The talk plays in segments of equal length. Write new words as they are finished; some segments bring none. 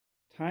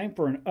Time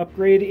for an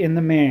upgrade in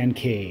the man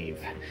cave.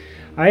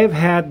 I have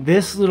had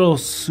this little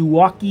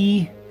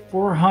Suwaki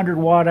 400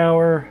 watt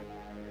hour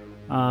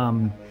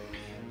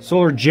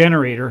solar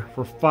generator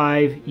for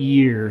 5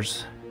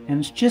 years,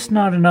 and it's just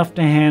not enough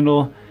to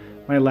handle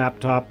my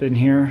laptop in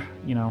here,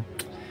 you know,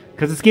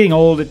 because it's getting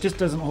old. It just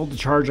doesn't hold the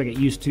charge like it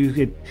used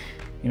to. It,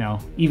 you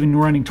know, even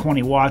running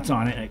 20 watts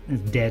on it,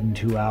 it's dead in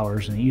 2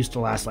 hours, and it used to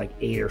last like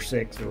 8 or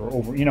 6 or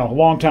over, you know, a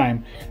long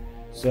time.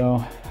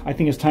 So I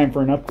think it's time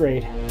for an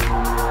upgrade.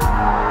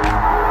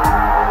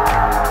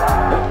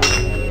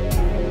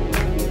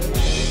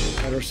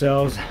 Got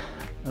ourselves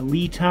a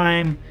lead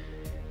time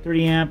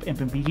 30 amp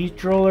MPPT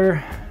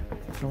controller,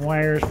 some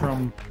wires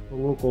from the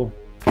local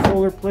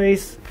solar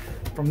place.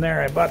 From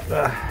there I bought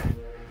the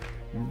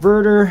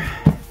inverter.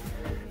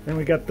 Then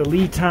we got the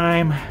lead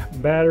time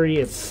battery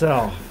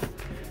itself,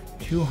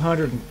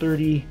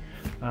 230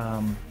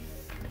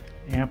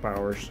 amp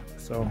hours.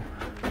 So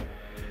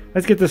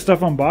let's get this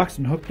stuff unboxed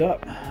and hooked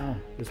up.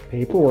 This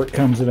paperwork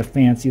comes in a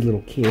fancy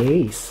little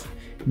case.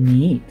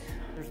 Neat.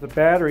 There's the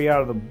battery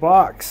out of the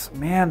box.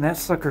 Man, that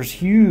sucker's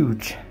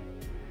huge.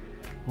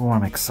 Oh,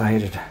 I'm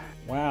excited.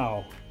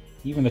 Wow,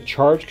 even the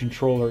charge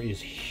controller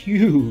is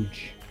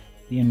huge.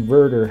 The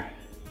inverter.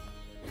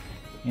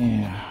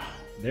 Yeah,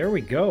 there we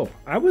go.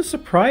 I was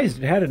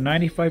surprised it had a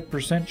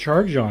 95%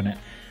 charge on it.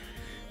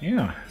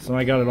 Yeah, so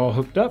I got it all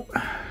hooked up.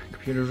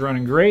 Computer's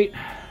running great.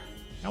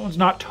 That one's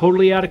not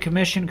totally out of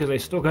commission because I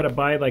still got to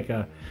buy like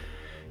a,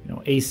 you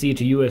know, AC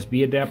to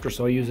USB adapter,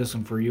 so I'll use this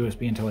one for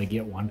USB until I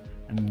get one,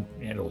 and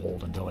it'll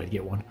hold until I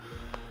get one.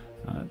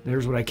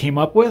 There's what I came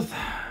up with.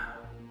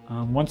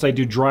 Once I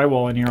do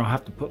drywall in here, I'll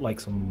have to put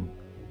like some,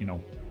 you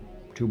know,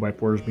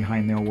 2x4s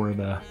behind there where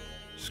the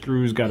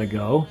screws got to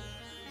go,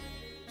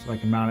 so I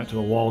can mount it to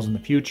the walls in the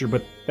future.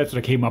 But that's what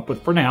I came up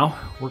with for now.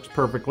 Works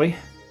perfectly.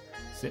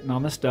 Sitting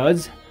on the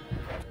studs.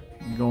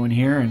 You can go in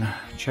here and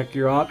check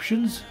your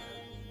options.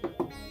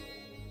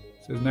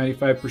 It says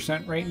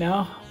 95% right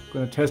now. I'm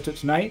going to test it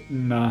tonight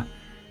and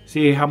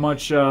see how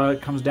much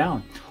it comes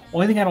down.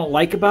 Only thing I don't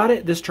like about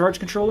it, this charge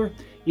controller,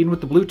 even with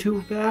the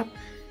Bluetooth app,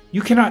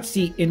 you cannot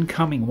see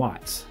incoming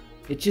watts.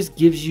 It just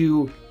gives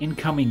you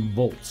incoming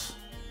volts.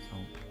 So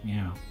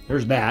yeah,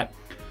 there's that.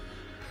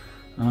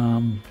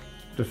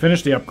 To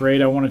finish the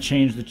upgrade, I want to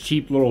change the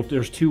cheap little,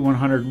 there's two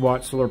 100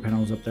 watt solar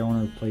panels up there. I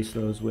want to replace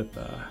those with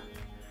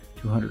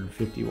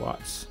 250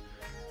 watts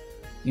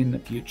in the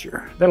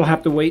future. That'll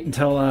have to wait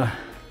until I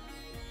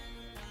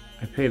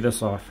pay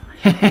this off.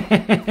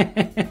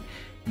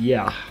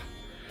 Yeah.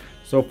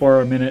 So far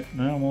I'm in it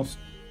almost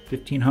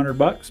 1,500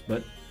 bucks,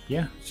 but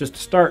yeah, it's just a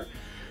start.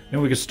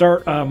 Then we can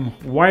start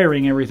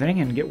wiring everything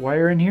and get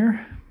wire in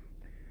here.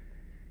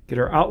 Get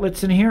our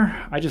outlets in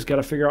here. I just got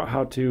to figure out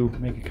how to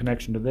make a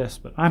connection to this,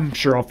 but I'm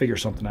sure I'll figure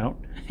something out.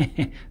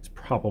 It's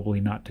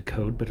probably not to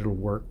code, but it'll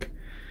work.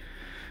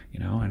 You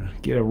know, and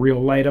get a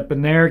real light up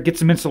in there. Get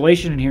some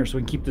insulation in here so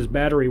we can keep this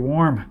battery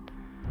warm.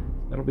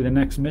 That'll be the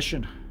next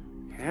mission.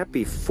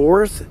 Happy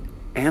 4th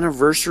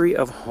anniversary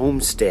of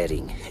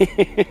homesteading.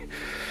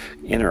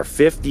 In our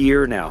 5th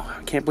year now.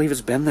 I can't believe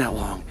it's been that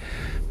long.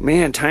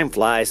 Man, time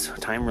flies.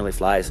 Time really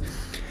flies.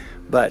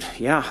 But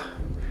yeah,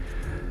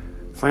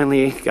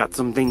 finally got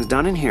some things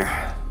done in here.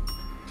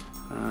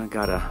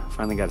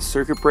 Finally got a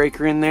circuit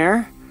breaker in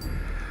there.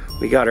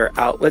 We got our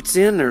outlets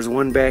in. There's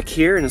one back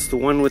here, and it's the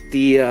one with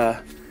the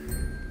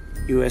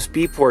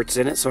USB ports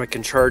in it, so I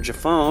can charge a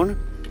phone.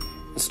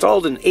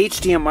 Installed an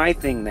HDMI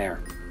thing there.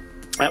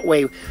 That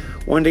way,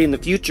 one day in the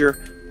future,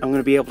 I'm going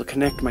to be able to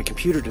connect my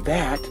computer to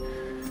that.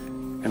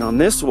 And on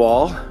this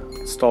wall,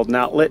 installed an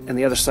outlet, and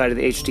the other side of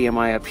the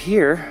HDMI up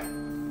here.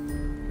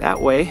 That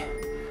way,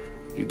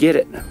 you get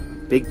it.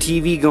 Big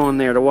TV going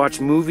there to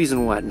watch movies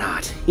and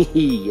whatnot.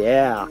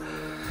 Yeah.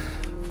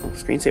 Oh,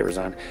 screensaver's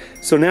on.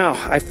 So now,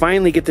 I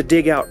finally get to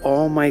dig out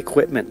all my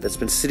equipment that's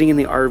been sitting in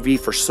the RV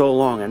for so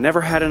long. I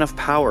never had enough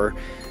power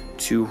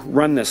to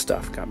run this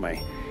stuff. Got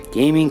my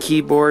gaming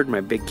keyboard,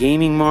 my big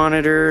gaming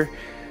monitor,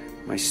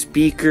 my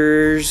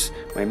speakers,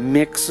 my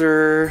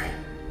mixer.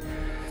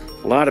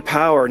 A lot of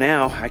power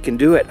now. I can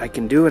do it. I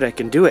can do it. I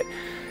can do it.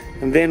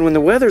 And then when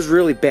the weather's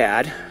really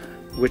bad,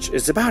 which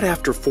is about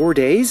after 4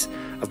 days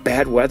of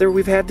bad weather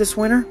we've had this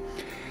winter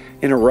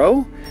in a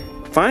row,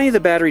 finally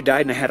the battery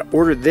died, and I had to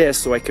order this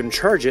so I can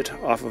charge it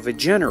off of a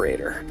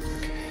generator.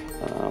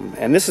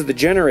 And this is the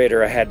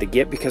generator I had to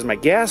get because my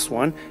gas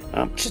one,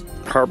 just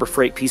Harbor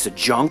Freight piece of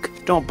junk.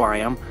 Don't buy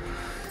them.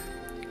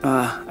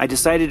 I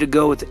decided to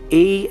go with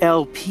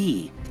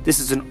ALP. This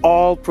is an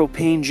all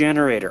propane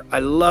generator. I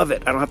love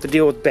it. I don't have to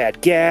deal with bad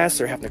gas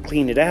or having to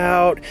clean it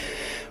out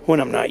when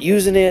I'm not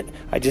using it.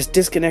 I just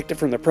disconnect it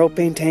from the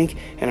propane tank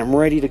and I'm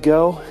ready to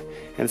go.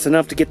 And it's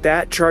enough to get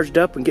that charged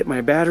up and get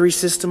my battery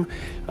system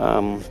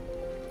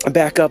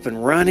back up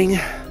and running.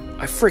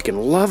 I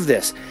freaking love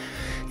this.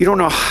 You don't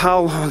know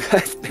how long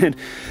I've been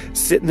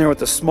sitting there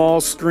with a small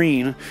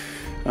screen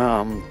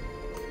on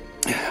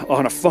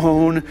a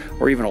phone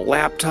or even a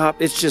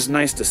laptop. It's just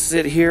nice to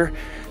sit here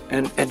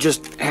and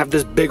just have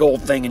this big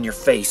old thing in your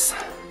face,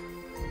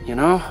 you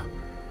know?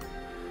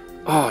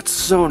 Oh, it's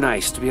so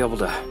nice to be able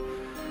to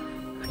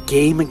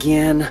game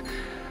again.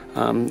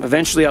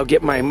 Eventually I'll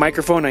get my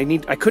microphone.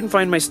 I couldn't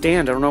find my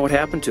stand. I don't know what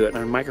happened to it,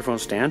 my microphone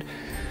stand,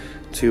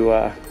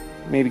 to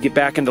maybe get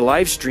back into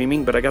live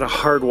streaming, but I gotta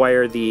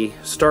hardwire the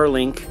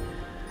Starlink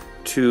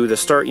to the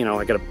start. You know,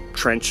 I gotta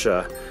trench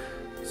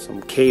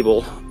some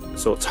cable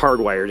so it's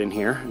hardwired in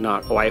here,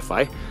 not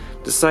Wi-Fi.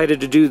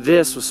 Decided to do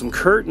this with some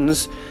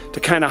curtains to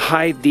kind of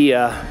hide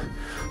the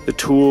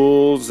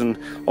tools and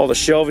all the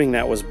shelving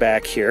that was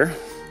back here.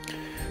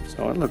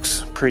 So it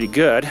looks pretty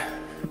good.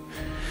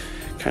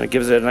 Kind of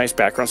gives it a nice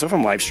background. So if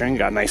I'm live streaming,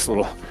 got a nice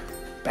little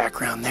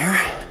background there.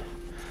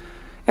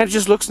 And it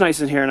just looks nice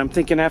in here. And I'm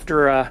thinking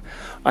after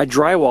I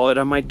drywall it,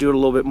 I might do it a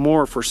little bit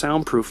more for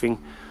soundproofing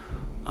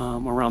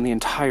around the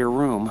entire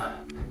room.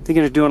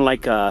 Thinking of doing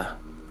like a,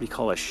 what do you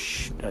call a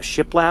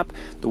shiplap?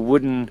 The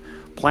wooden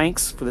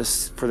planks for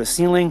the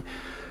ceiling.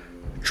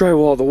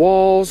 Drywall the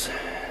walls.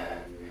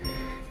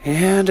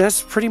 And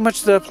that's pretty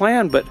much the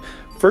plan. But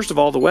first of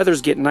all, the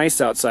weather's getting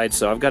nice outside,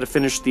 so I've got to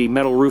finish the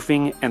metal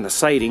roofing and the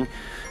siding.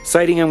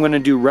 Siding, I'm going to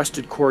do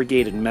rusted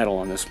corrugated metal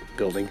on this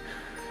building.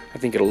 I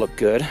think it'll look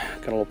good.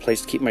 Got a little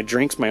place to keep my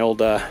drinks, my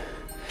old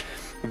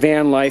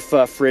van life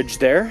fridge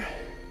there.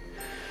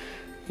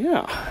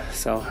 Yeah,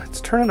 so it's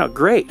turning out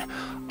great.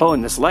 Oh,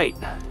 and this light.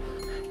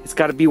 It's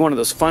got to be one of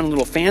those fun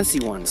little fancy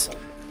ones.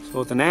 So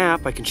with an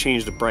app, I can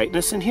change the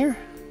brightness in here.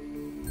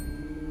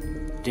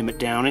 Dim it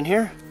down in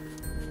here.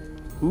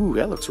 Ooh,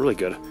 that looks really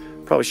good.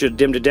 Probably should have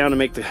dimmed it down to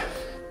make the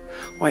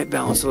white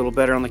balance a little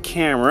better on the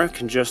camera.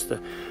 Can adjust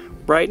the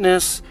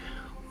brightness.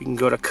 We can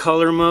go to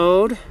color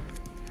mode.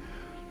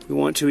 If we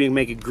want to, we can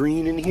make it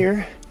green in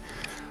here.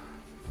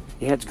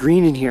 Yeah, it's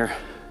green in here.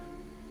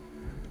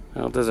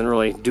 Well, it doesn't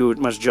really do it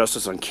much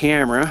justice on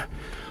camera.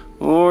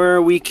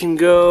 Or we can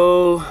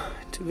go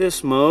to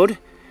this mode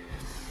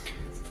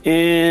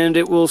and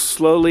it will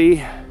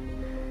slowly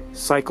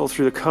cycle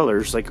through the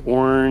colors like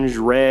orange,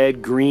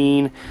 red,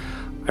 green.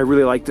 I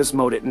really like this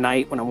mode at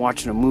night when I'm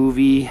watching a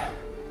movie.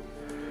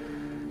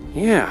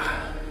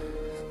 Yeah.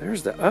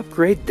 There's the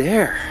upgrade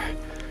there.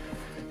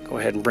 Go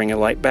ahead and bring the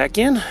light back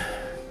in.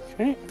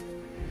 Okay.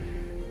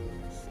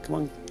 Come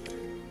on.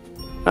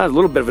 A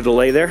little bit of a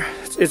delay there.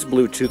 It's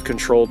Bluetooth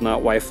controlled, not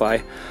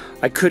Wi-Fi.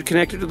 I could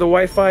connect it to the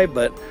Wi-Fi,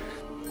 but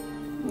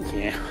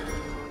yeah,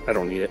 I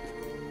don't need it.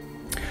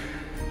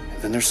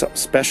 And then there's something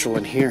special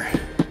in here.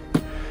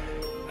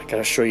 I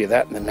gotta show you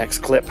that in the next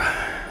clip.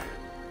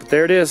 But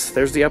there it is.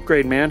 There's the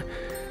upgrade, man.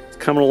 It's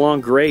coming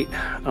along great.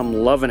 I'm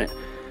loving it.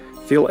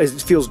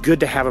 It feels good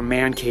to have a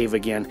man cave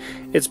again.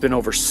 It's been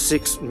over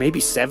 6,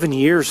 maybe 7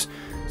 years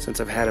since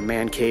I've had a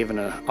man cave and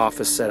an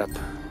office setup.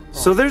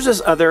 So there's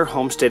this other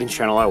homesteading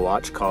channel I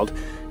watch called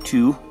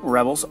Two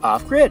Rebels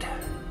Off Grid.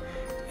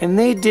 And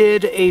they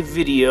did a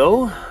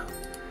video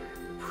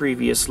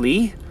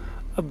previously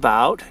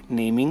about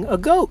naming a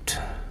goat.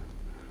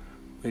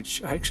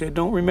 Which actually I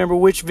don't remember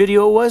which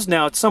video it was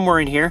now. It's somewhere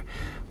in here.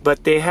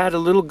 But they had a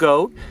little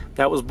goat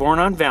that was born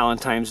on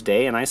Valentine's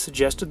Day, and I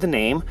suggested the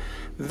name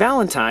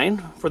Valentine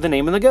for the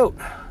name of the goat.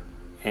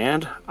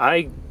 And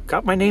I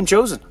got my name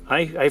chosen. I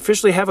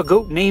officially have a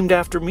goat named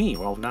after me.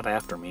 Well, not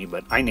after me,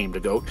 but I named a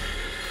goat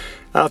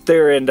out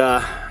there in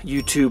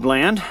YouTube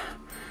land.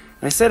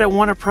 And I said I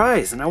want a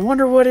prize, and I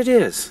wonder what it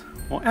is.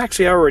 Well,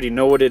 actually, I already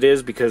know what it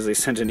is because they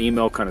sent an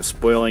email kind of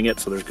spoiling it,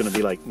 so there's going to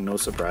be like no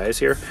surprise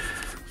here.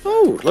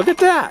 Oh, look at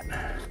that.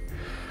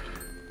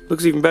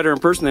 Looks even better in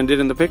person than it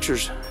did in the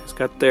pictures. It's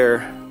got their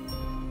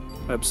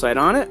website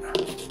on it.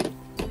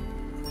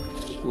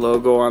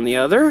 Logo on the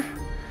other.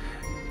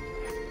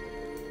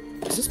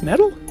 Is this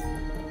metal?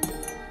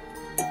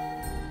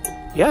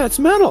 Yeah, it's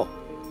metal.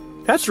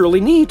 That's really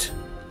neat.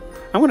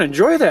 I'm gonna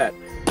enjoy that.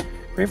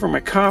 Ready for my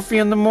coffee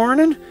in the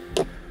morning?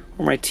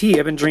 Or my tea.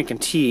 I've been drinking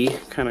tea,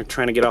 kind of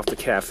trying to get off the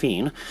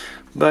caffeine.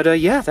 But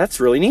yeah, that's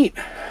really neat.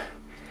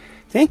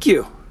 Thank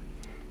you.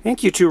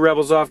 Thank you, Two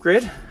Rebels Off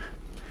Grid.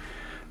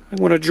 I'm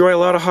going to enjoy a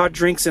lot of hot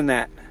drinks in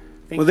that.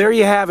 Well, there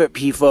you have it,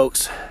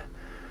 folks.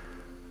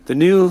 The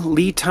new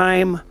lead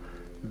time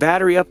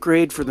battery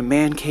upgrade for the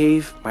man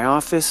cave, my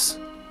office,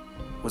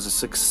 was a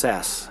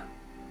success.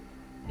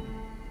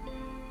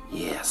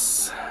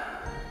 Yes.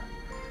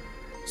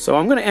 So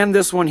I'm going to end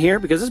this one here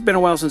because it's been a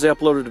while since I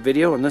uploaded a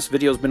video, and this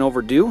video's been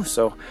overdue.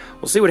 So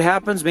we'll see what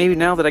happens. Maybe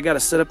now that I got a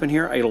setup in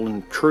here, it'll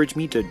encourage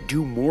me to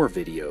do more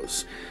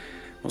videos.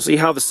 We'll see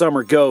how the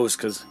summer goes,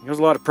 because there's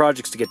a lot of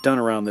projects to get done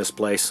around this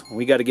place.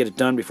 We got to get it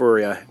done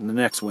before the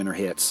next winter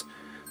hits.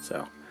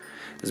 So,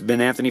 this has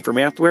been Anthony from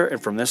AnthWare,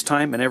 and from this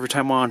time and every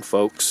time on,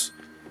 folks,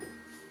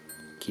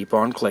 keep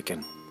on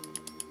clicking.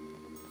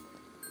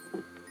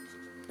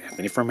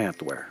 Anthony from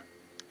AnthWare,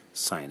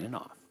 signing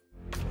off.